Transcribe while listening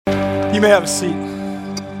You may have a seat.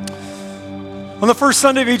 On the first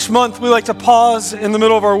Sunday of each month, we like to pause in the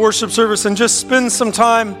middle of our worship service and just spend some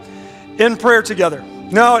time in prayer together.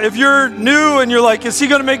 Now, if you're new and you're like, is he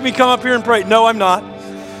going to make me come up here and pray? No, I'm not.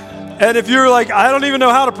 And if you're like, I don't even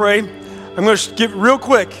know how to pray, I'm going to give real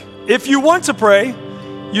quick. If you want to pray,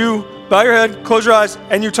 you bow your head, close your eyes,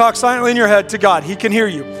 and you talk silently in your head to God. He can hear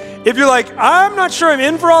you. If you're like, I'm not sure I'm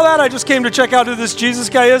in for all that, I just came to check out who this Jesus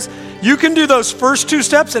guy is, you can do those first two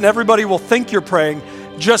steps and everybody will think you're praying.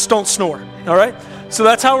 Just don't snore, all right? So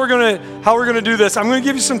that's how we're gonna do this. I'm gonna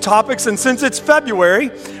give you some topics, and since it's February,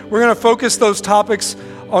 we're gonna focus those topics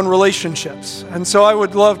on relationships. And so I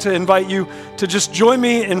would love to invite you to just join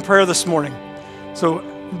me in prayer this morning. So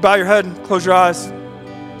bow your head, close your eyes.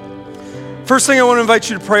 First thing I want to invite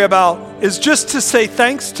you to pray about is just to say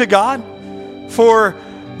thanks to God for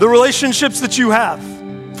the relationships that you have,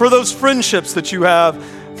 for those friendships that you have,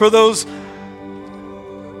 for those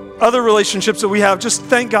other relationships that we have. Just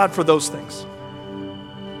thank God for those things.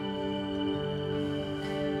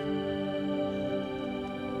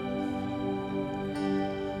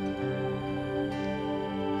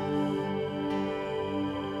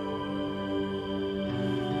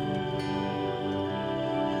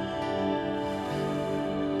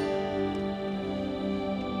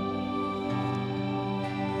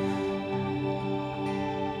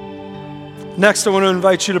 Next, I want to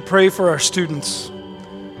invite you to pray for our students.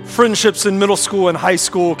 Friendships in middle school and high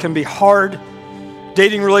school can be hard.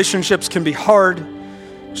 Dating relationships can be hard.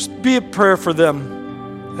 Just be a prayer for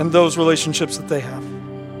them and those relationships that they have.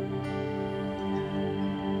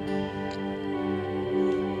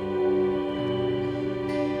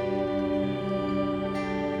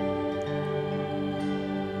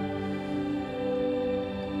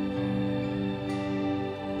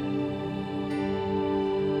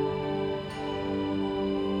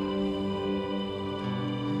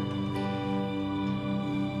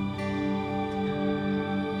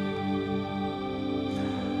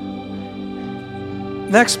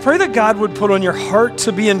 Next, pray that God would put on your heart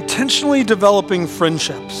to be intentionally developing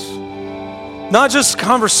friendships. Not just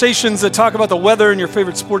conversations that talk about the weather and your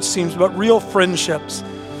favorite sports teams, but real friendships.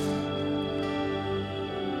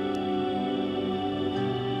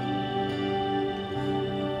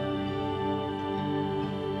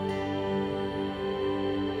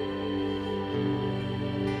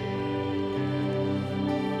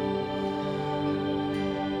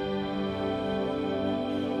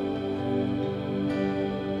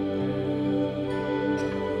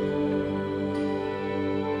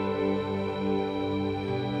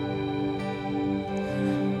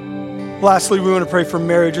 Lastly, we want to pray for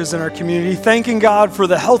marriages in our community, thanking God for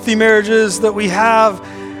the healthy marriages that we have,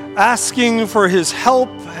 asking for his help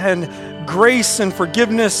and grace and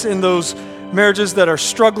forgiveness in those marriages that are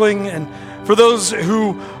struggling, and for those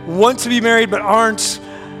who want to be married but aren't,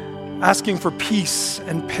 asking for peace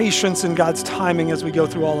and patience in God's timing as we go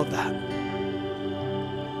through all of that.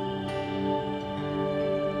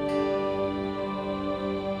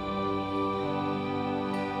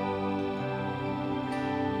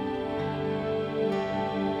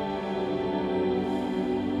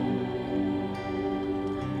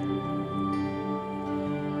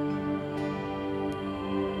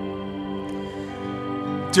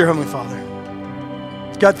 Dear Heavenly Father,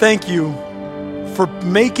 God, thank you for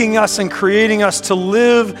making us and creating us to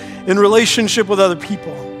live in relationship with other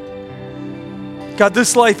people. God,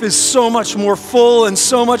 this life is so much more full and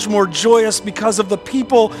so much more joyous because of the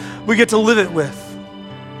people we get to live it with.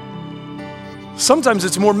 Sometimes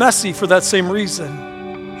it's more messy for that same reason.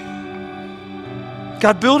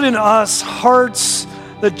 God, build in us hearts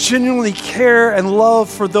that genuinely care and love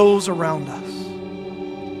for those around us.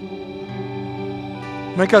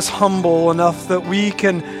 Make us humble enough that we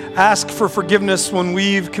can ask for forgiveness when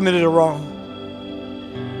we've committed a wrong.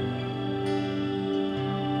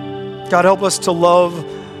 God, help us to love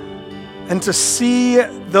and to see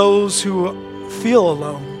those who feel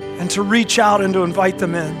alone and to reach out and to invite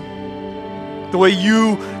them in. The way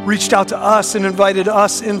you reached out to us and invited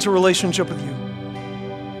us into relationship with you.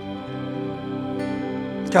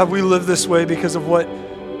 God, we live this way because of what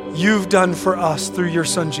you've done for us through your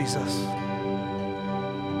Son, Jesus.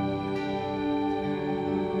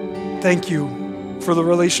 Thank you for the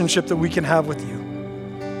relationship that we can have with you.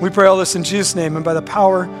 We pray all this in Jesus' name and by the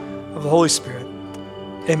power of the Holy Spirit.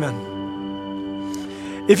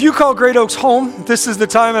 Amen. If you call Great Oaks home, this is the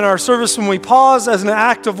time in our service when we pause as an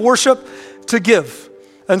act of worship to give.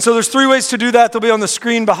 And so there's 3 ways to do that. They'll be on the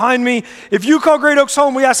screen behind me. If you call Great Oaks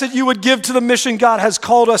home, we ask that you would give to the mission God has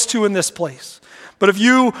called us to in this place. But if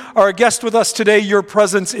you are a guest with us today, your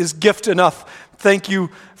presence is gift enough. Thank you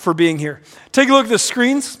for being here. Take a look at the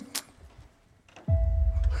screens.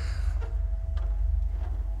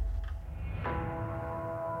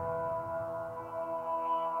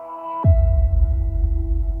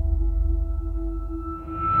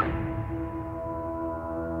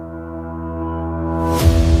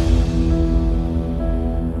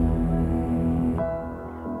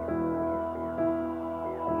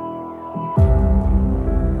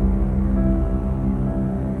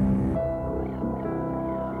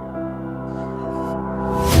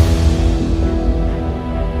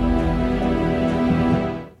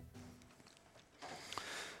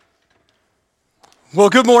 Well,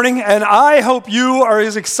 good morning, and I hope you are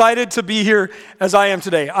as excited to be here as I am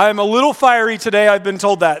today. I'm a little fiery today, I've been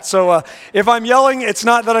told that. So if I'm yelling, it's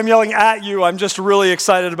not that I'm yelling at you, I'm just really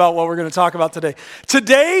excited about what we're going to talk about today.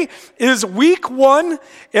 Today is week 1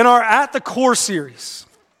 in our At the Core series.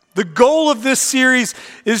 The goal of this series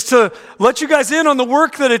is to let you guys in on the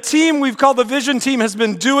work that a team we've called the Vision Team has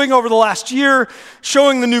been doing over the last year,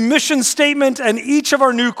 showing the new mission statement and each of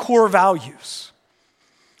our new core values.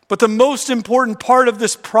 But the most important part of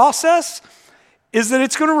this process is that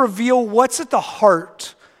it's going to reveal what's at the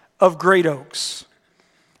heart of Great Oaks.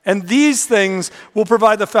 And these things will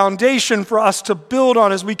provide the foundation for us to build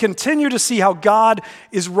on as we continue to see how God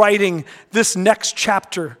is writing this next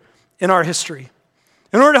chapter in our history.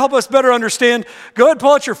 In order to help us better understand, go ahead and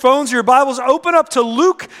pull out your phones or your Bibles, open up to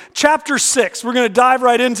Luke chapter 6. We're going to dive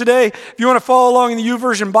right in today. If you want to follow along in the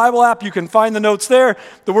YouVersion Bible app, you can find the notes there.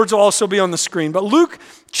 The words will also be on the screen. But Luke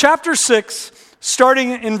chapter 6,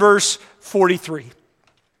 starting in verse 43.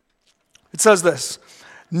 It says this: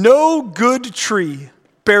 "No good tree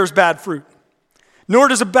bears bad fruit, nor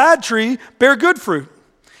does a bad tree bear good fruit.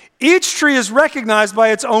 Each tree is recognized by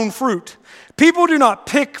its own fruit. People do not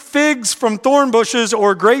pick figs from thorn bushes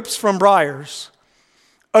or grapes from briars.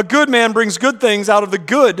 A good man brings good things out of the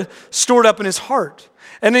good stored up in his heart,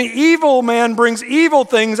 and an evil man brings evil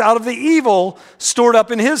things out of the evil stored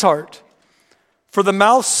up in his heart. For the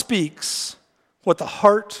mouth speaks what the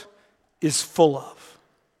heart is full of."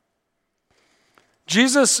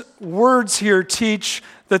 Jesus' words here teach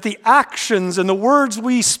that the actions and the words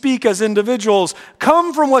we speak as individuals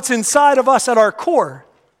come from what's inside of us at our core.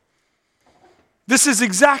 This is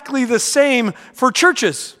exactly the same for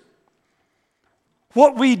churches.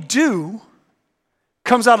 What we do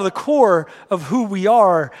comes out of the core of who we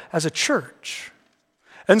are as a church.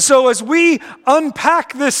 And so as we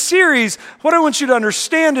unpack this series, what I want you to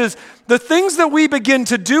understand is the things that we begin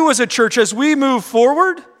to do as a church as we move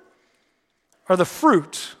forward are the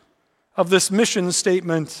fruit of this mission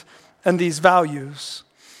statement and these values.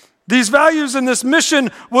 These values and this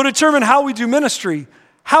mission will determine how we do ministry,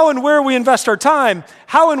 how and where we invest our time,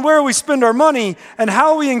 how and where we spend our money, and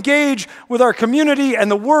how we engage with our community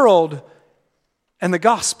and the world and the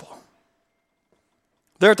gospel.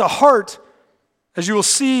 They're at the heart, as you will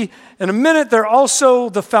see in a minute. They're also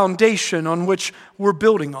the foundation on which we're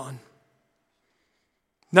building on.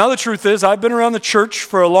 Now the truth is, I've been around the church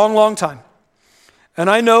for a long, long time. And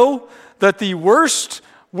I know that the worst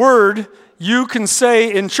word you can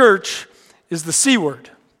say in church is the C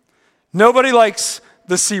word. Nobody likes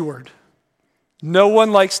the C word. No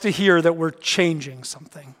one likes to hear that we're changing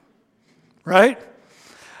something, right?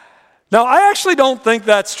 Now, I actually don't think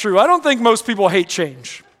that's true. I don't think most people hate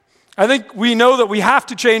change. I think we know that we have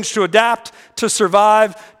to change to adapt, to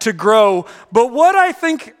survive, to grow. But what I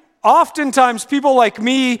think oftentimes people like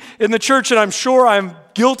me in the church, and I'm sure I'm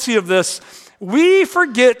guilty of this, we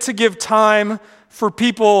forget to give time for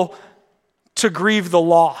people to grieve the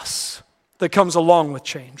loss that comes along with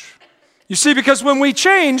change. You see, because when we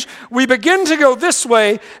change, we begin to go this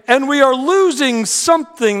way, and we are losing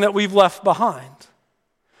something that we've left behind.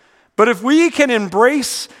 But if we can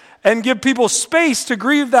embrace and give people space to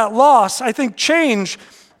grieve that loss, I think change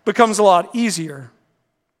becomes a lot easier.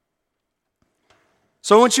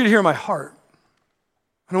 So I want you to hear my heart.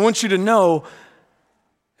 And I want you to know,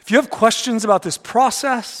 if you have questions about this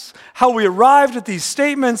process, how we arrived at these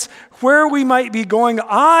statements, where we might be going,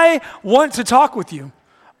 I want to talk with you.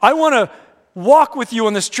 I want to walk with you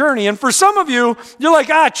on this journey. And for some of you, you're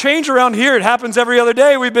like, change around here, it happens every other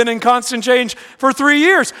day. We've been in constant change for 3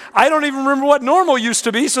 years. I don't even remember what normal used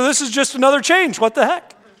to be, so this is just another change. What the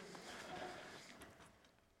heck?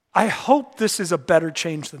 I hope this is a better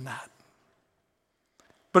change than that.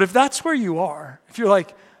 But if that's where you are, if you're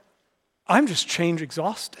like, I'm just change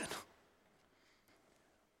exhausted,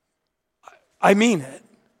 I mean it.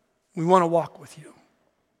 We want to walk with you.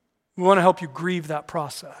 We want to help you grieve that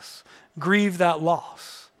process, grieve that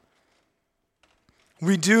loss.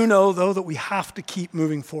 We do know, though, that we have to keep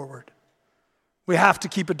moving forward. We have to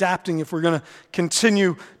keep adapting if we're going to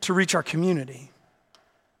continue to reach our community.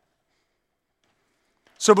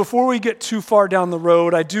 So before we get too far down the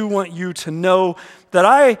road, I do want you to know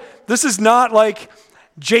that this is not like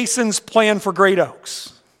Jason's plan for Great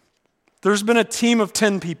Oaks. There's been a team of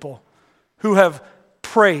 10 people who have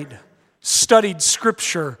prayed, studied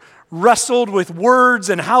Scripture, wrestled with words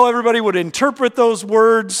and how everybody would interpret those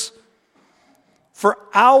words for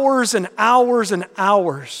hours and hours and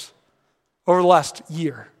hours over the last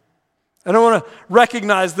year. And I want to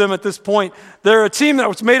recognize them at this point. They're a team that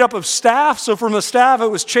was made up of staff. So from the staff, it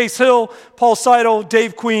was Chase Hill, Paul Seidel,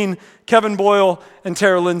 Dave Queen, Kevin Boyle, and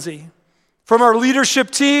Tara Lindsay. From our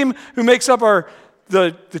leadership team, who makes up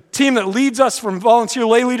the team that leads us from volunteer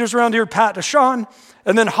lay leaders around here, Pat Deshawn,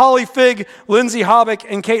 and then Holly Figg, Lindsay Hobbick,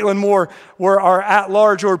 and Caitlin Moore were our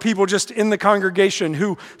at-large, or people just in the congregation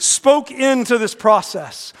who spoke into this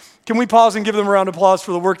process. Can we pause and give them a round of applause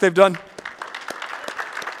for the work they've done?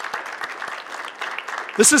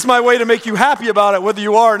 This is my way to make you happy about it, whether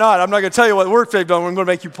you are or not. I'm not going to tell you what work they've done. I'm going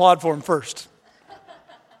to make you applaud for them first.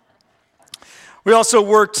 We also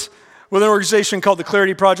worked with an organization called the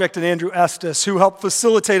Clarity Project and Andrew Estes, who helped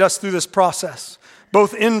facilitate us through this process,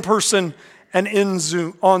 both in person and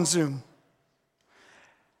on Zoom.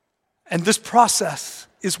 And this process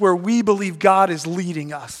is where we believe God is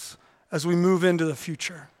leading us as we move into the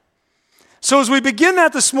future. So as we begin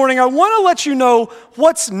that this morning, I want to let you know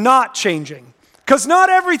what's not changing, because not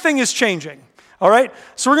everything is changing, all right?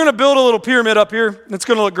 So we're going to build a little pyramid up here. It's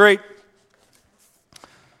going to look great.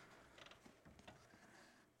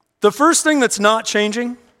 The first thing that's not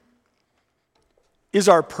changing is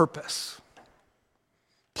our purpose.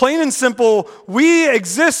 Plain and simple, we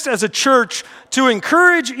exist as a church to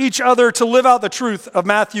encourage each other to live out the truth of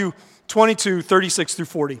Matthew 22, 36 through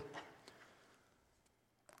 40.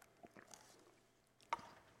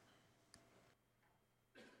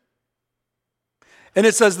 And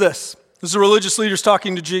it says this. This is the religious leaders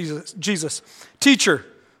talking to Jesus. Teacher,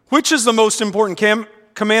 which is the most important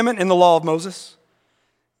commandment in the law of Moses?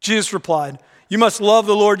 Jesus replied, you must love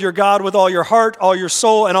the Lord your God with all your heart, all your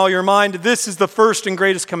soul, and all your mind. This is the first and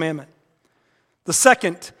greatest commandment. The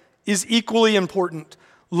second is equally important.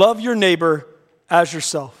 Love your neighbor as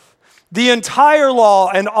yourself. The entire law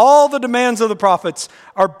and all the demands of the prophets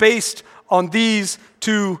are based on these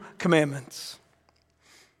two commandments.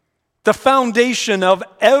 The foundation of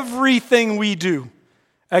everything we do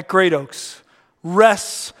at Great Oaks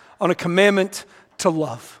rests on a commandment to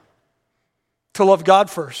love. To love God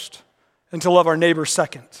first and to love our neighbor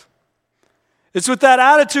second. It's with that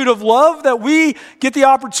attitude of love that we get the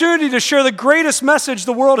opportunity to share the greatest message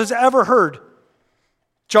the world has ever heard.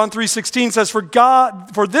 John 3:16 says,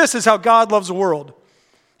 For this is how God loves the world.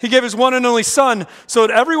 He gave his one and only Son so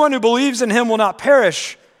that everyone who believes in him will not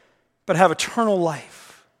perish, but have eternal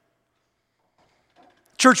life.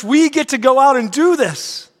 Church, we get to go out and do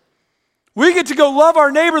this. We get to go love our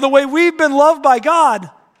neighbor the way we've been loved by God,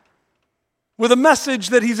 with a message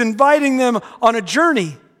that he's inviting them on a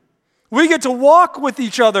journey. We get to walk with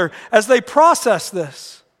each other as they process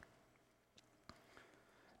this.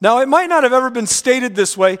 Now, it might not have ever been stated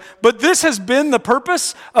this way, but this has been the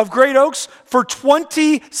purpose of Great Oaks for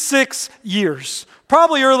 26 years.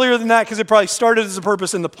 Probably earlier than that, because it probably started as a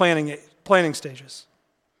purpose in the planning stages.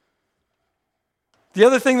 The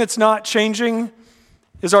other thing that's not changing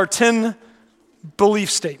is our 10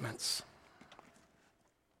 belief statements.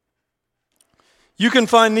 You can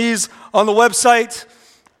find these on the website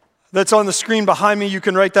that's on the screen behind me. You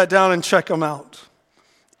can write that down and check them out.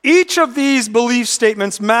 Each of these belief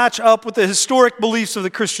statements match up with the historic beliefs of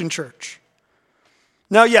the Christian church.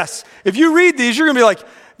 Now, yes, if you read these, you're going to be like,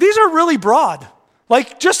 these are really broad.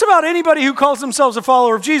 Like, just about anybody who calls themselves a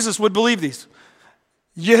follower of Jesus would believe these.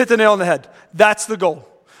 You hit the nail on the head. That's the goal.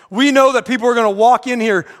 We know that people are going to walk in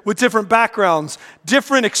here with different backgrounds,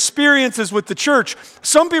 different experiences with the church.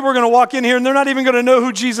 Some people are going to walk in here and they're not even going to know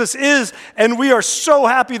who Jesus is, and we are so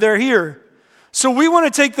happy they're here. So we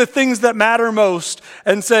want to take the things that matter most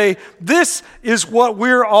and say, this is what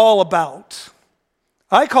we're all about.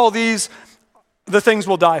 I call these the things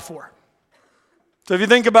we'll die for. So if you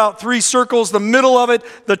think about 3 circles, the middle of it,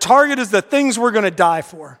 the target is the things we're going to die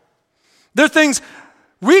for. They're things,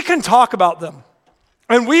 we can talk about them.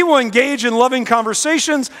 And we will engage in loving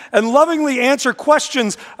conversations and lovingly answer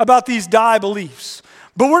questions about these die beliefs.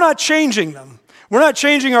 But we're not changing them. We're not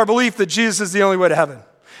changing our belief that Jesus is the only way to heaven.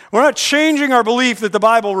 We're not changing our belief that the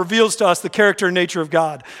Bible reveals to us the character and nature of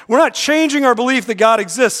God. We're not changing our belief that God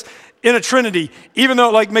exists in a Trinity, even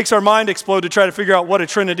though it makes our mind explode to try to figure out what a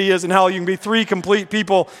Trinity is and how you can be 3 complete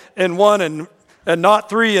people in one and not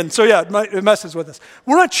 3. And so it messes with us.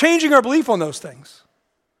 We're not changing our belief on those things.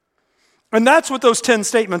 And that's what those 10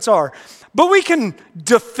 statements are. But we can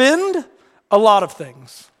defend a lot of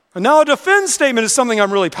things. And now a defend statement is something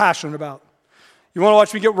I'm really passionate about. You want to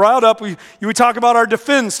watch me get riled up? You would talk about our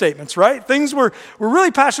defend statements, right? Things we're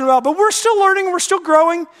really passionate about, but we're still learning, we're still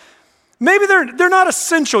growing. Maybe they're not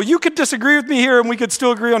essential. You could disagree with me here and we could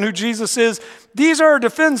still agree on who Jesus is. These are our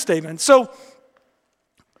defend statements. So,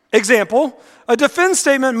 example, a defend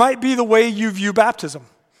statement might be the way you view baptism.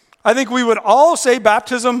 I think we would all say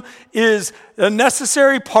baptism is a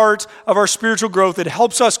necessary part of our spiritual growth. It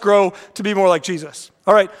helps us grow to be more like Jesus.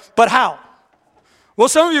 All right, but how? Well,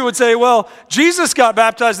 some of you would say, well, Jesus got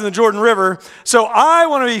baptized in the Jordan River, so I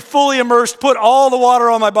want to be fully immersed, put all the water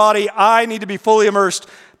on my body. I need to be fully immersed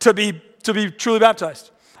to be truly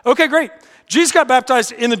baptized. Okay, great. Jesus got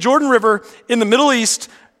baptized in the Jordan River in the Middle East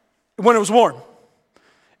when it was warm.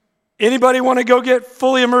 Anybody want to go get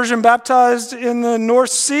fully immersion baptized in the North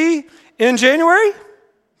Sea in January?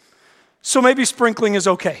 So maybe sprinkling is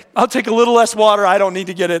okay. I'll take a little less water. I don't need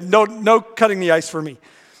to get it. No cutting the ice for me.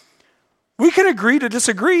 We can agree to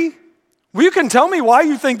disagree. You can tell me why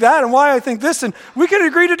you think that and why I think this, and we can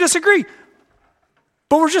agree to disagree.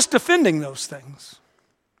 But we're just defending those things.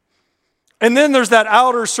 And then there's that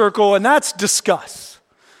outer circle, and that's discuss.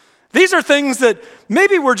 These are things that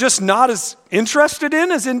maybe we're just not as interested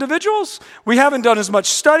in as individuals. We haven't done as much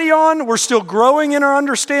study on. We're still growing in our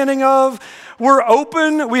understanding of. We're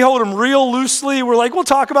open. We hold them real loosely. We're like, we'll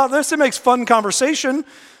talk about this. It makes fun conversation.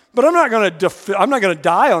 But I'm not going to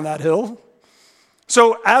die on that hill.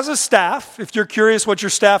 So as a staff, if you're curious what your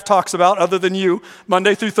staff talks about other than you,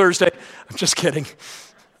 Monday through Thursday, I'm just kidding.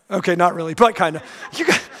 Okay, not really, but kind of.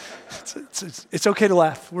 It's okay to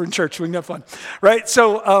laugh. We're in church. We can have fun, right?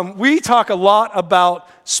 So we talk a lot about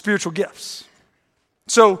spiritual gifts.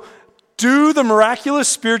 So do the miraculous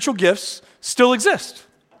spiritual gifts still exist?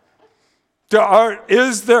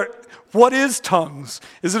 What is tongues?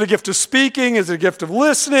 Is it a gift of speaking? Is it a gift of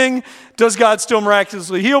listening? Does God still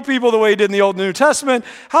miraculously heal people the way he did in the Old and New Testament?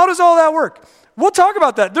 How does all that work? We'll talk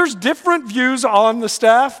about that. There's different views on the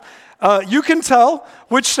staff. You can tell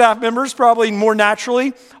which staff members probably more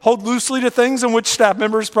naturally hold loosely to things and which staff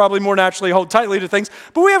members probably more naturally hold tightly to things.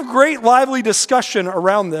 But we have great lively discussion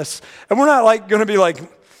around this. And we're not going to be like,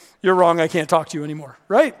 you're wrong, I can't talk to you anymore,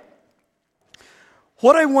 right?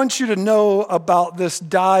 What I want you to know about this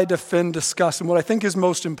die, defend, discuss, and what I think is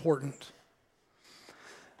most important.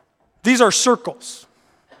 These are circles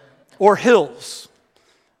or hills.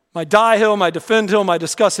 My die hill, my defend hill, my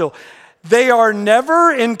discuss hill. They are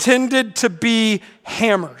never intended to be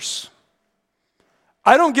hammers.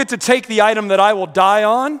 I don't get to take the item that I will die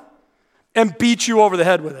on and beat you over the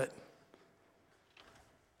head with it.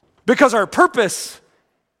 Because our purpose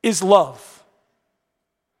is love.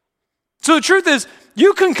 So the truth is,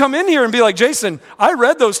 you can come in here and be like, Jason, I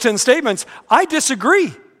read those 10 statements. I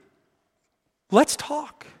disagree. Let's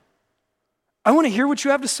talk. I want to hear what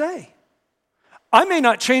you have to say. I may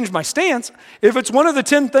not change my stance. If it's one of the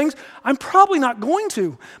 10 things, I'm probably not going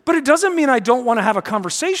to. But it doesn't mean I don't want to have a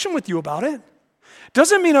conversation with you about it.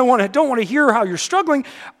 Doesn't mean I don't want to hear how you're struggling.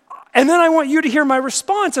 And then I want you to hear my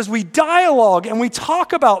response as we dialogue and we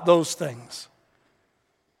talk about those things.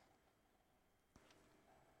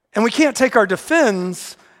 And we can't take our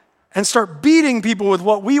defense and start beating people with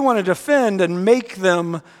what we want to defend and make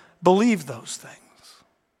them believe those things.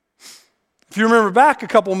 If you remember back a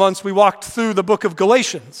couple months, we walked through the book of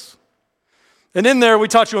Galatians. And in there, we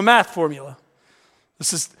taught you a math formula.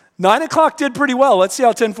 9 o'clock did pretty well. Let's see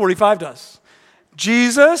how 10:45 does.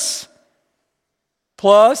 Jesus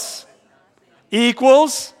plus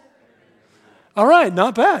equals. All right,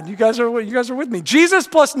 not bad. You guys are with me. Jesus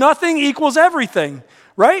plus nothing equals everything.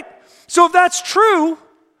 Right? So if that's true,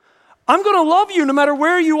 I'm going to love you no matter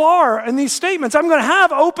where you are in these statements. I'm going to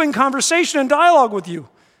have open conversation and dialogue with you.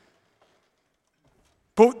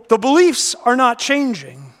 But the beliefs are not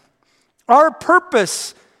changing. Our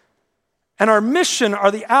purpose and our mission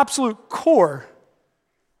are the absolute core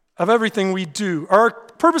of everything we do. Our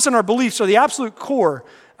purpose and our beliefs are the absolute core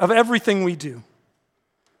of everything we do.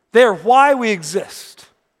 They are why we exist.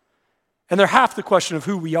 And they're half the question of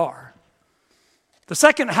who we are. The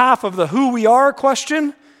second half of the who we are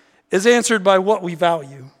question is answered by what we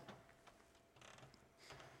value.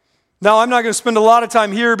 Now, I'm not going to spend a lot of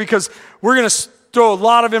time here because we're going to throw a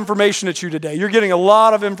lot of information at you today. You're getting a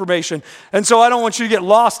lot of information. And so I don't want you to get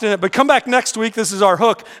lost in it. But come back next week. This is our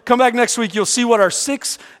hook. Come back next week. You'll see what our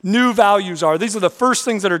 6 new values are. These are the first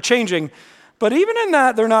things that are changing. But even in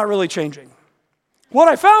that, they're not really changing. What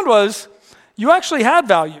I found was you actually had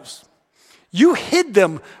values. You hid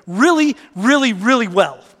them really, really, really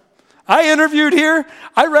well. I interviewed here.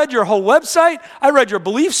 I read your whole website. I read your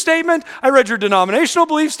belief statement. I read your denominational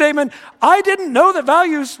belief statement. I didn't know that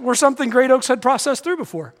values were something Great Oaks had processed through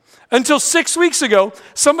before. Until 6 weeks ago,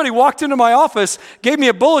 somebody walked into my office, gave me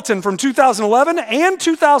a bulletin from 2011 and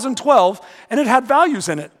 2012, and it had values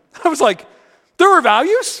in it. I was like, there were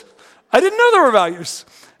values? I didn't know there were values.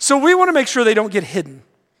 So we want to make sure they don't get hidden.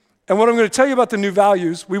 And what I'm going to tell you about the new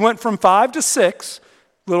values, we went from 5 to 6,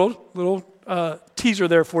 little teaser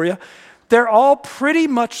there for you. They're all pretty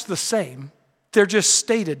much the same. They're just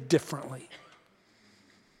stated differently.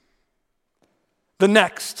 The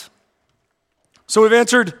next. So we've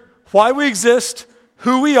answered why we exist,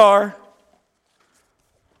 who we are.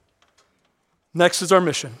 Next is our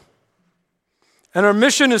mission. And our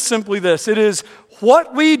mission is simply this. It is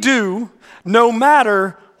what we do no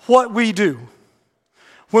matter what we do.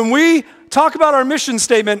 When we talk about our mission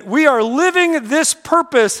statement, we are living this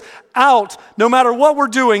purpose out no matter what we're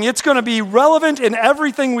doing. It's going to be relevant in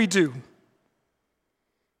everything we do.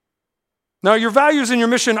 Now, your values and your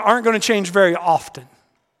mission aren't going to change very often,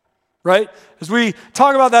 right? As we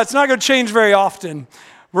talk about that, it's not going to change very often.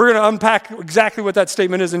 We're going to unpack exactly what that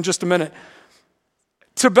statement is in just a minute.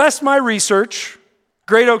 To best my research,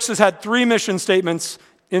 Great Oaks has had 3 mission statements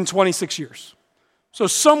in 26 years. So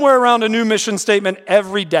somewhere around a new mission statement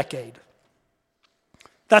every decade.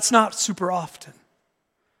 That's not super often.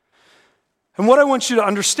 And what I want you to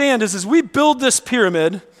understand is as we build this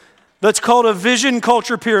pyramid that's called a vision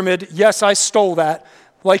culture pyramid, yes, I stole that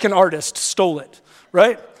like an artist stole it,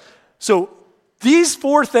 right? So these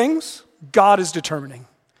 4 things God is determining.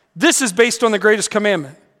 This is based on the greatest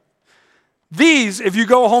commandment. These, if you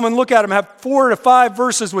go home and look at them, have 4 to 5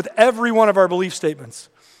 verses with every one of our belief statements.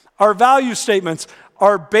 Our value statements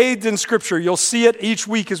are bathed in Scripture. You'll see it each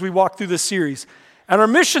week as we walk through this series. And our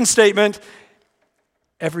mission statement,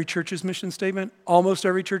 every church's mission statement, almost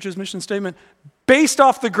every church's mission statement, based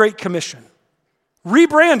off the Great Commission.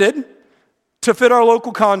 Rebranded to fit our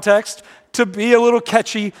local context, to be a little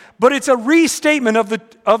catchy, but it's a restatement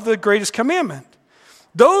of the greatest commandment.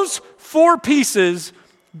 Those 4 pieces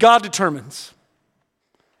God determines.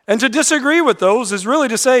 And to disagree with those is really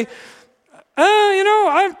to say,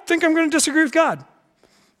 I think I'm going to disagree with God.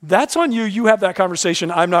 That's on you. You have that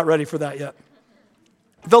conversation. I'm not ready for that yet.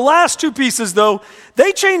 The last 2 pieces, though,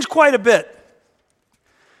 they change quite a bit.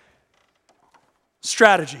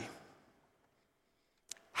 Strategy.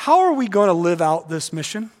 How are we going to live out this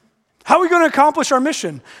mission? How are we going to accomplish our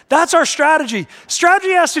mission? That's our strategy.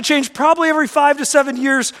 Strategy has to change probably every 5 to 7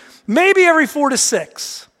 years, maybe every 4 to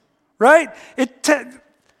 6, right? If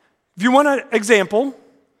you want an example,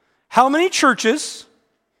 how many churches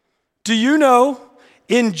do you know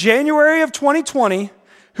in January of 2020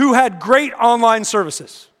 who had great online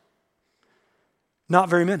services? Not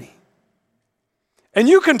very many. And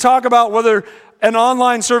you can talk about whether an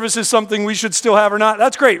online service is something we should still have or not.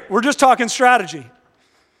 That's great. We're just talking strategy.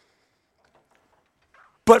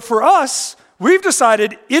 But for us, we've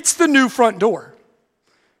decided it's the new front door.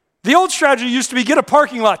 The old strategy used to be get a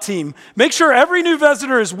parking lot team. Make sure every new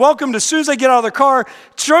visitor is welcomed as soon as they get out of their car,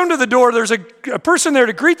 shown to the door. There's a person there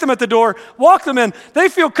to greet them at the door, walk them in. They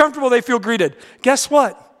feel comfortable. They feel greeted. Guess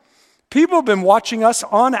what? People have been watching us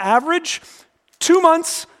on average 2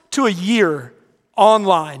 months to a year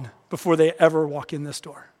online before they ever walk in this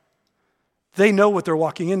door. They know what they're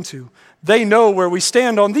walking into. They know where we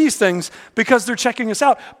stand on these things because they're checking us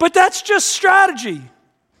out. But that's just strategy.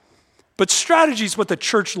 But strategy is what the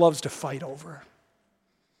church loves to fight over.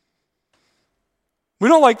 We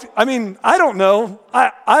don't I don't know.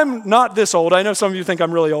 I'm not this old. I know some of you think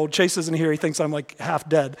I'm really old. Chase isn't here. He thinks I'm like half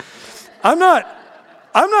dead. I'm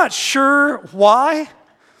not sure why.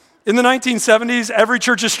 In the 1970s, every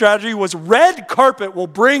church's strategy was red carpet will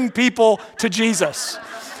bring people to Jesus.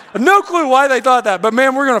 No clue why they thought that, but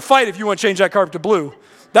man, we're going to fight if you want to change that carpet to blue.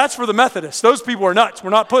 That's for the Methodists. Those people are nuts. We're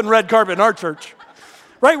not putting red carpet in our church.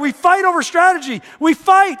 Right? We fight over strategy. We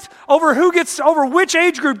fight over over which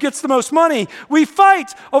age group gets the most money. We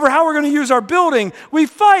fight over how we're going to use our building. We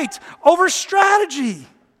fight over strategy.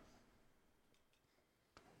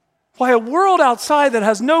 Why a world outside that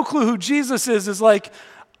has no clue who Jesus is like,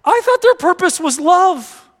 I thought their purpose was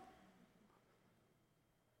love.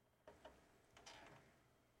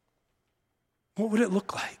 What would it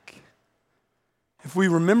look like if we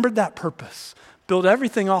remembered that purpose, build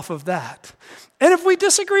everything off of that? And if we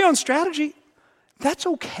disagree on strategy, that's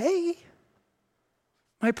okay.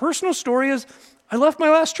 My personal story is I left my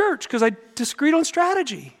last church because I disagreed on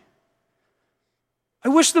strategy. I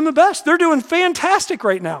wish them the best. They're doing fantastic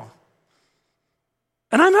right now.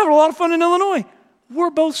 And I'm having a lot of fun in Illinois. We're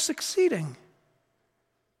both succeeding.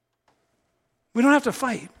 We don't have to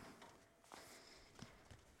fight.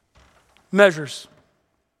 Measures.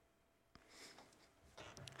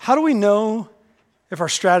 How do we know if our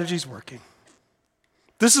strategy is working?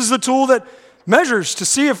 This is the tool that measures to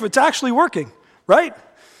see if it's actually working, right?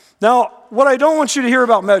 Now, what I don't want you to hear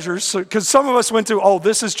about measures, because some of us went to,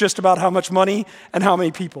 this is just about how much money and how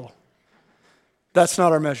many people. That's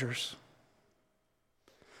not our measures.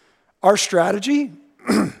 Our strategy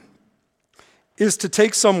is to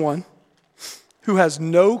take someone who has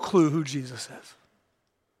no clue who Jesus is,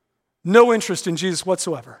 no interest in Jesus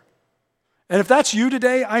whatsoever, And if that's you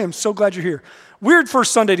today, I am so glad you're here. Weird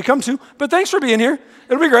first Sunday to come to, but thanks for being here.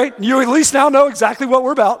 It'll be great. You at least now know exactly what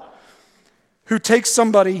we're about. Who takes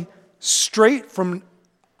somebody straight from,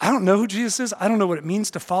 I don't know who Jesus is. I don't know what it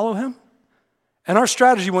means to follow him. And our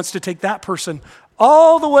strategy wants to take that person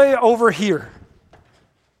all the way over here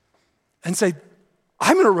and say,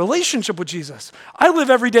 I'm in a relationship with Jesus. I live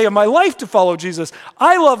every day of my life to follow Jesus.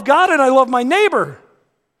 I love God and I love my neighbor.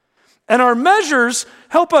 And our measures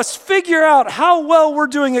help us figure out how well we're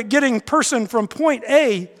doing at getting person from point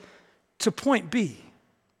A to point B.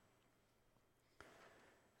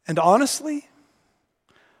 And honestly,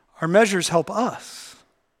 our measures help us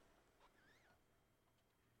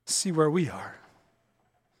see where we are.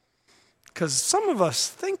 Because some of us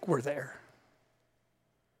think we're there.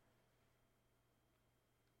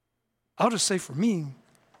 I'll just say for me,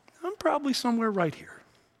 I'm probably somewhere right here.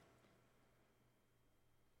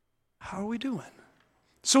 How are we doing?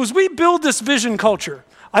 So as we build this vision culture,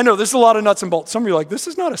 I know this is a lot of nuts and bolts. Some of you are like, this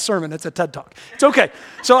is not a sermon, it's a TED Talk. It's okay.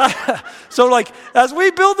 So as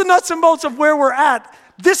we build the nuts and bolts of where we're at,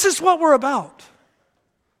 this is what we're about.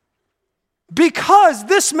 Because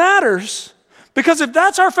this matters. Because if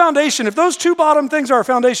that's our foundation, if those two bottom things are our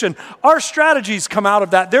foundation, our strategies come out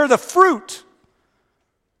of that. They're the fruit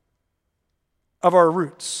of our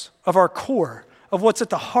roots, of our core, of what's at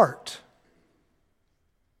the heart.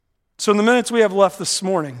 So in the minutes we have left this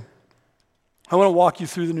morning, I want to walk you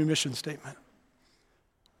through the new mission statement.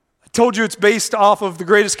 I told you it's based off of the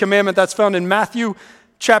greatest commandment that's found in Matthew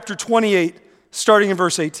chapter 28, starting in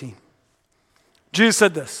verse 18. Jesus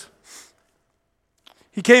said this.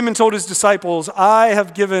 He came and told his disciples, I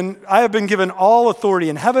have been given all authority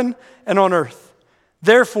in heaven and on earth.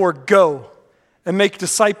 Therefore, go and make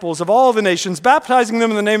disciples of all the nations, baptizing them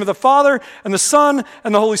in the name of the Father and the Son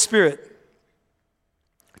and the Holy Spirit.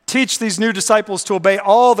 Teach these new disciples to obey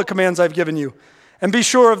all the commands I've given you. And be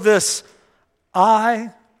sure of this,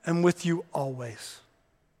 I am with you always,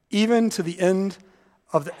 even to the end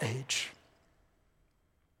of the age.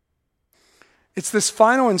 It's this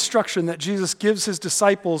final instruction that Jesus gives his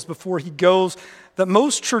disciples before he goes that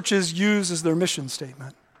most churches use as their mission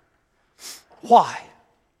statement. Why?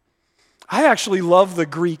 I actually love the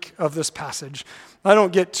Greek of this passage. I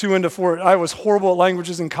don't get too into it. I was horrible at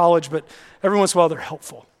languages in college, but every once in a while they're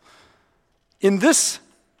helpful. In this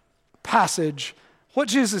passage, what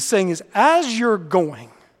Jesus is saying is, as you're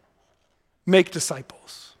going, make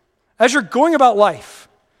disciples. As you're going about life,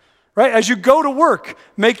 right? As you go to work,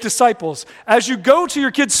 make disciples. As you go to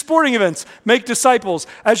your kids' sporting events, make disciples.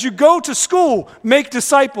 As you go to school, make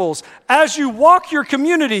disciples. As you walk your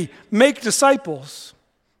community, make disciples.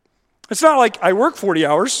 It's not like I work 40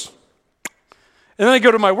 hours, and then I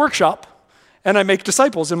go to my workshop, and I make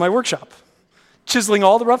disciples in my workshop, chiseling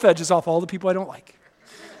all the rough edges off all the people I don't like.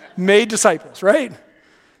 Made disciples, right?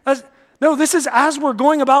 No, this is as we're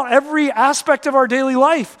going about every aspect of our daily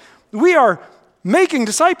life. We are making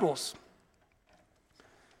disciples.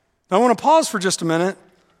 Now, I want to pause for just a minute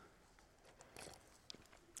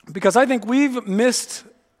because I think we've missed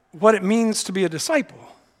what it means to be a disciple.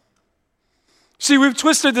 See, we've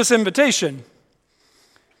twisted this invitation.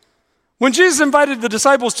 When Jesus invited the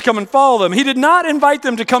disciples to come and follow him, he did not invite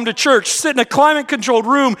them to come to church, sit in a climate-controlled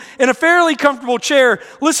room in a fairly comfortable chair,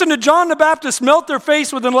 listen to John the Baptist melt their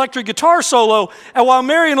face with an electric guitar solo, and while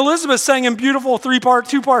Mary and Elizabeth sang in beautiful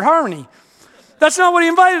two-part harmony. That's not what he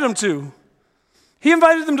invited them to. He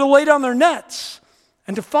invited them to lay down their nets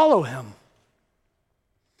and to follow him.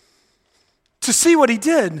 To see what he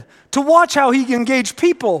did, to watch how he engaged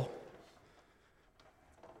people,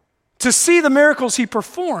 to see the miracles he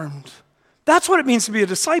performed. That's what it means to be a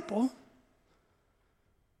disciple.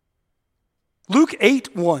 Luke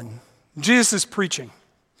 8:1, Jesus is preaching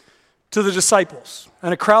to the disciples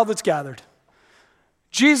and a crowd that's gathered.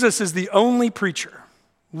 Jesus is the only preacher,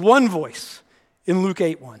 one voice in Luke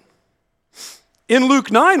 8:1. In Luke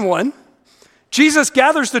 9:1, Jesus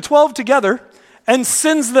gathers the 12 together and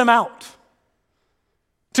sends them out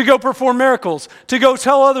to go perform miracles, to go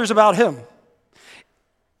tell others about him.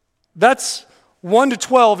 That's 1 to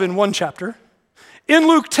 12 in one chapter. In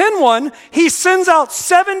Luke 10:1, he sends out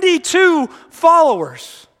 72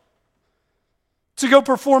 followers to go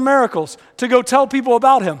perform miracles, to go tell people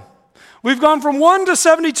about him. We've gone from 1 to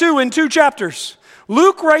 72 in 2 chapters.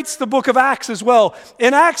 Luke writes the book of Acts as well.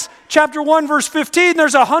 In Acts chapter 1, verse 15,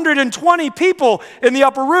 there's 120 people in the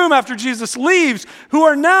upper room after Jesus leaves who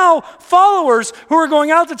are now followers who are going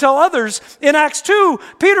out to tell others. In Acts 2,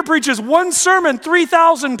 Peter preaches one sermon,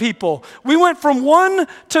 3,000 people. We went from 1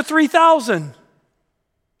 to 3,000.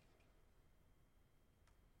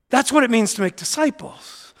 That's what it means to make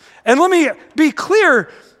disciples. And let me be clear,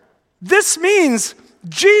 This means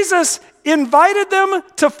Jesus invited them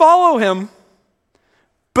to follow him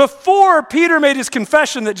before Peter made his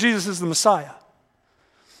confession that Jesus is the Messiah.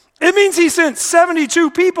 It means he sent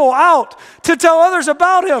 72 people out to tell others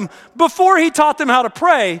about him before he taught them how to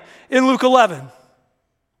pray in Luke 11.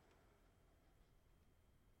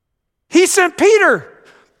 He sent Peter,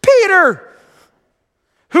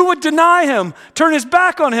 who would deny him, turn his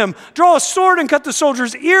back on him, draw a sword and cut the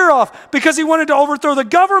soldier's ear off because he wanted to overthrow the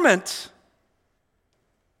government.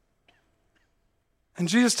 And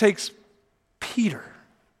Jesus takes Peter,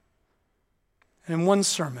 and in one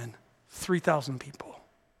sermon, 3,000 people.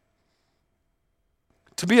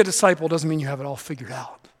 To be a disciple doesn't mean you have it all figured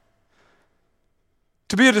out.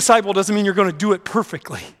 To be a disciple doesn't mean you're going to do it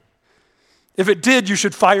perfectly. If it did, you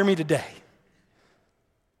should fire me today.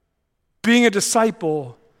 Being a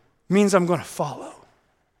disciple means I'm going to follow.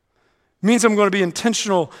 It means I'm going to be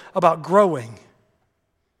intentional about growing.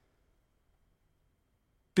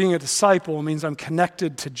 Being a disciple means I'm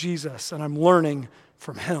connected to Jesus and I'm learning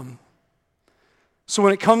from him. So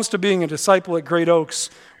when it comes to being a disciple at Great Oaks,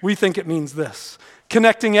 we think it means this: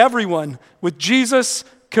 connecting everyone with Jesus,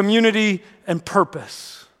 community, and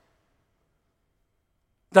purpose.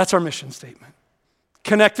 That's our mission statement.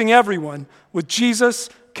 Connecting everyone with Jesus,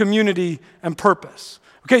 community, and purpose.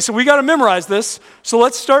 Okay, so we got to memorize this. So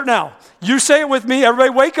let's start now. You say it with me.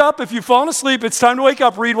 Everybody wake up. If you've fallen asleep, it's time to wake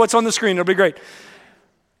up. Read what's on the screen. It'll be great.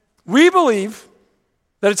 We believe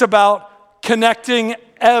that it's about connecting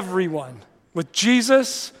everyone with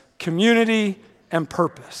Jesus, community, and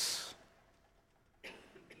purpose.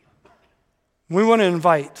 We want to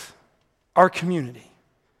invite our community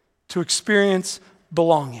to experience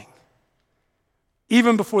belonging,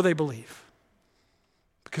 even before they believe,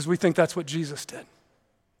 because we think that's what Jesus did.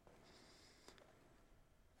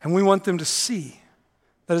 And we want them to see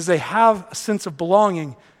that as they have a sense of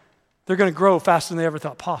belonging, they're going to grow faster than they ever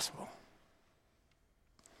thought possible.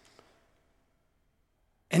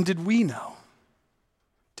 And did we know?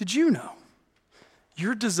 Did you know?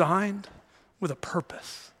 You're designed with a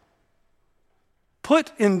purpose.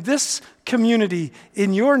 Put in this community,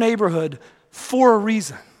 in your neighborhood, for a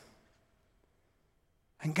reason.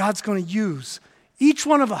 And God's going to use each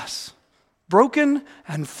one of us, broken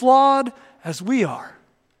and flawed as we are,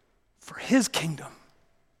 for his kingdom.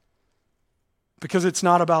 Because it's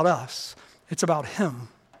not about us, it's about him.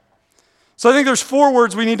 So I think there's 4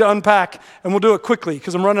 words we need to unpack, and we'll do it quickly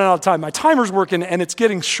because I'm running out of time. My timer's working and it's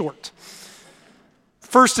getting short.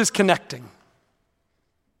 First is connecting.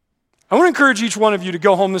 I want to encourage each one of you to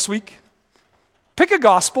go home this week, pick a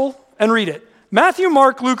gospel and read it. Matthew,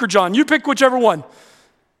 Mark, Luke, or John. You pick whichever one.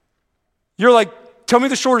 You're like, tell me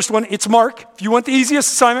the shortest one. It's Mark. If you want the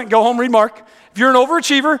easiest assignment, go home, read Mark. If you're an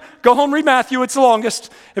overachiever, go home, read Matthew. It's the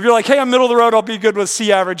longest. If you're like, hey, I'm middle of the road, I'll be good with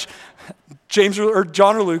C average, James or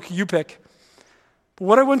John or Luke, you pick. But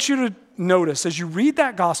what I want you to notice as you read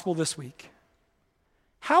that gospel this week,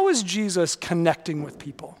 how is Jesus connecting with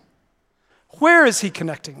people? Where is he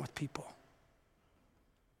connecting with people?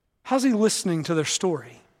 How's he listening to their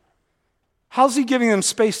story? How's he giving them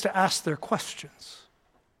space to ask their questions?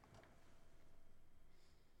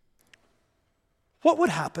 What would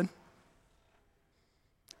happen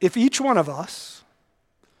if each one of us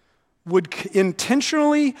would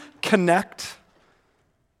intentionally connect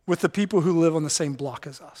with the people who live on the same block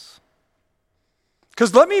as us?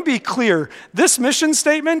 Because let me be clear, this mission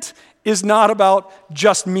statement is not about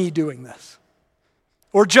just me doing this,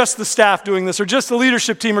 or just the staff doing this, or just the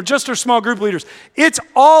leadership team, or just our small group leaders. It's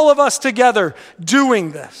all of us together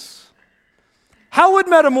doing this. How would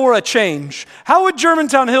Metamora change? How would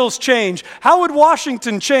Germantown Hills change? How would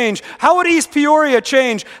Washington change? How would East Peoria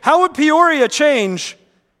change? How would Peoria change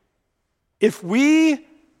if we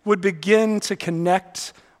would begin to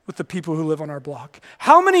connect with the people who live on our block?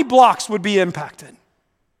 How many blocks would be impacted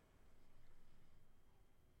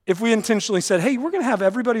if we intentionally said, hey, we're going to have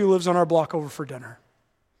everybody who lives on our block over for dinner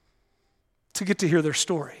to get to hear their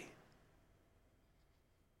story,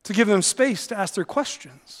 to give them space to ask their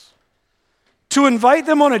questions, to invite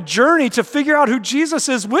them on a journey to figure out who Jesus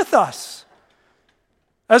is with us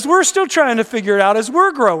as we're still trying to figure it out, as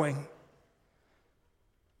we're growing.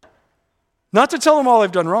 Not to tell them all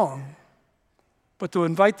they've done wrong, but to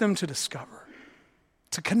invite them to discover,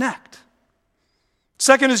 to connect.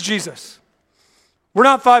 Second is Jesus. We're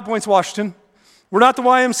not 5 Points Washington. We're not the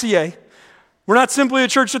YMCA. We're not simply a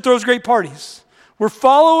church that throws great parties. We're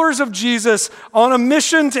followers of Jesus on a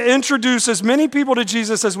mission to introduce as many people to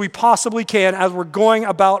Jesus as we possibly can as we're going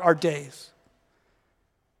about our days.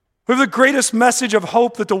 We have the greatest message of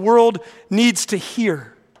hope that the world needs to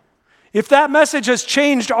hear. if that message has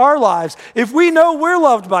changed our lives, if we know we're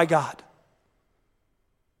loved by God,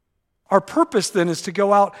 our purpose then is to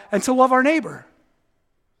go out and to love our neighbor,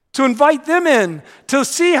 to invite them in, to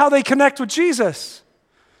see how they connect with Jesus.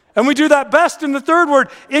 And we do that best in the third word,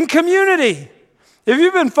 in community. If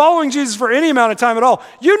you've been following Jesus for any amount of time at all,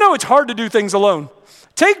 you know it's hard to do things alone.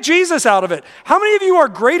 Take Jesus out of it. How many of you are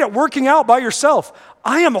great at working out by yourself?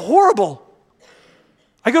 I am horrible.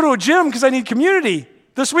 I go to a gym because I need community.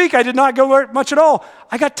 This week I did not go much at all.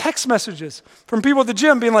 I got text messages from people at the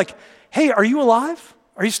gym being like, hey, are you alive?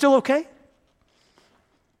 Are you still okay?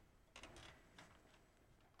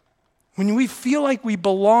 When we feel like we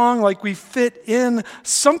belong, like we fit in,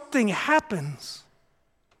 something happens.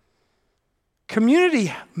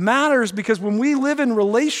 Community matters because when we live in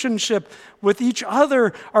relationship with each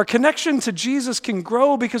other, our connection to Jesus can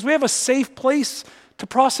grow because we have a safe place to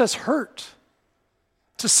process hurt,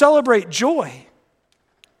 to celebrate joy.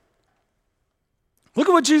 Look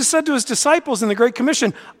at what Jesus said to his disciples in the Great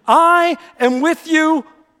Commission. I am with you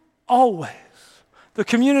always. The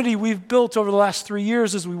community we've built over the last 3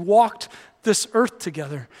 years as we walked this earth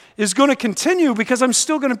together is going to continue because I'm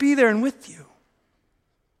still going to be there and with you.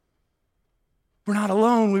 We're not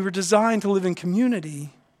alone. We were designed to live in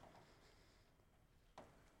community.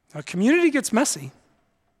 Now, community gets messy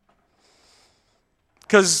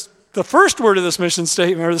because the first word of this mission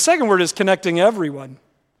statement, or the second word, is connecting everyone.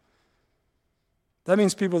 That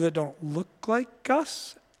means people that don't look like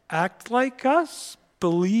us, act like us,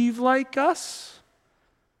 believe like us.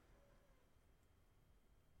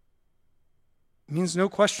 It means no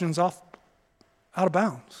questions out of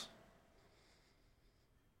bounds.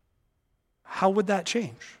 How would that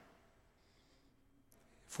change?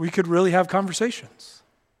 If we could really have conversations.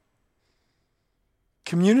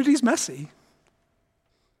 Community's messy,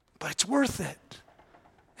 but it's worth it.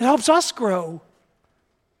 It helps us grow.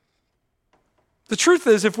 The truth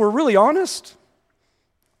is, if we're really honest,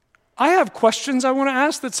 I have questions I want to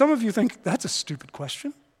ask that some of you think, that's a stupid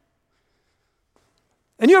question.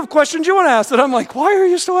 And you have questions you want to ask that I'm like, why are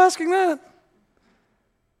you still asking that?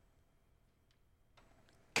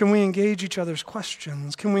 Can we engage each other's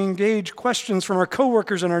questions? Can we engage questions from our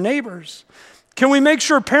coworkers and our neighbors? Can we make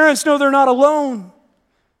sure parents know they're not alone?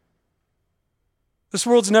 This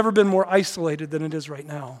world's never been more isolated than it is right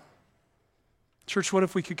now. Church, what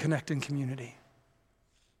if we could connect in community?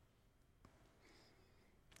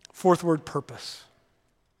 Fourth word, purpose.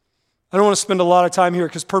 I don't want to spend a lot of time here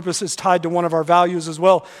because purpose is tied to one of our values as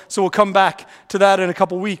well. So we'll come back to that in a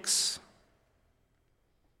couple weeks.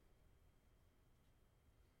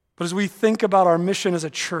 But as we think about our mission as a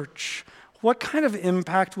church, what kind of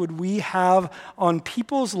impact would we have on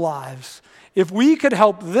people's lives if we could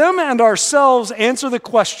help them and ourselves answer the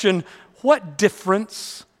question, what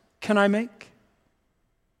difference can I make?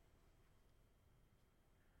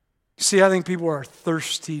 See, I think people are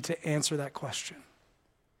thirsty to answer that question.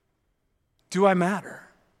 Do I matter?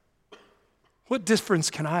 What difference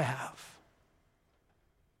can I have?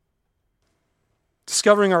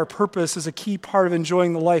 Discovering our purpose is a key part of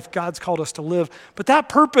enjoying the life God's called us to live. But that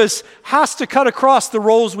purpose has to cut across the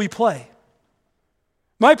roles we play.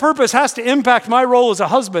 My purpose has to impact my role as a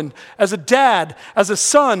husband, as a dad, as a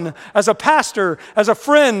son, as a pastor, as a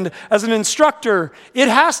friend, as an instructor. It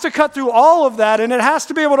has to cut through all of that, and it has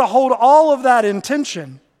to be able to hold all of that in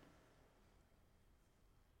tension.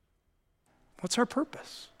 What's our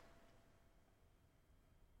purpose?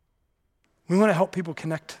 We want to help people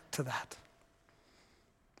connect to that.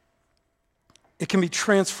 It can be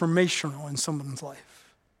transformational in someone's life.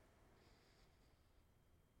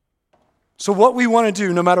 So what we want to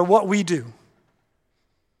do, no matter what we do,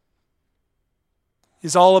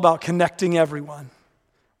 is all about connecting everyone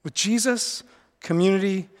with Jesus,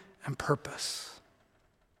 community, and purpose.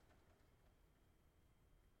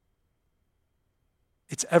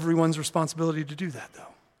 It's everyone's responsibility to do that, though.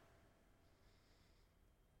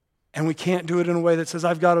 And we can't do it in a way that says,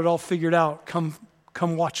 I've got it all figured out, come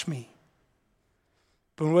watch me.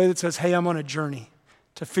 But in a way that says, hey, I'm on a journey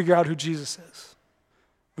to figure out who Jesus is.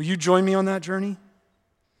 Will you join me on that journey?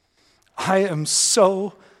 I am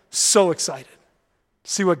so excited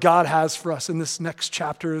to see what God has for us in this next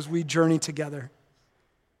chapter as we journey together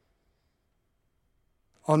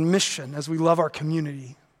on mission, as we love our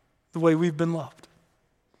community the way we've been loved.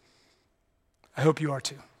 I hope you are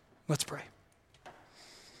too. Let's pray.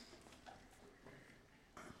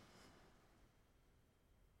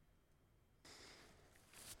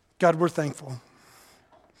 God, we're thankful.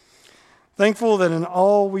 Thankful that in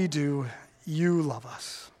all we do, you love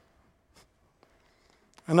us.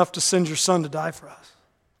 Enough to send your son to die for us.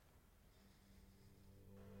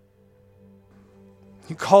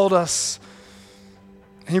 You called us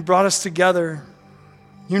and you brought us together.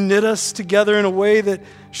 You knit us together in a way that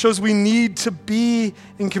shows we need to be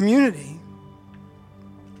in community.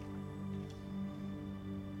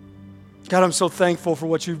 God, I'm so thankful for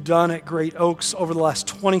what you've done at Great Oaks over the last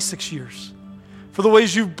 26 years, for the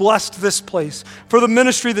ways you've blessed this place, for the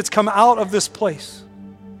ministry that's come out of this place.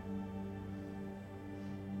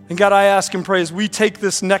 And God, I ask and pray as we take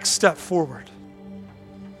this next step forward,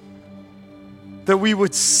 that we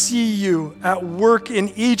would see you at work in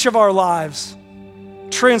each of our lives,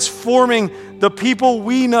 transforming the people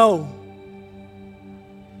we know,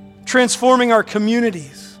 transforming our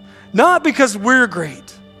communities, not because we're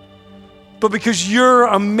great, but because you're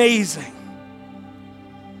amazing.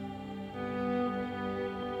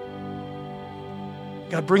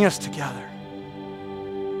 God, bring us together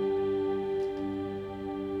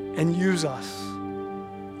and use us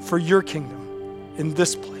for your kingdom in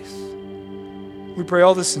this place. We pray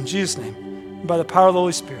all this in Jesus' name, and by the power of the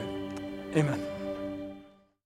Holy Spirit. Amen.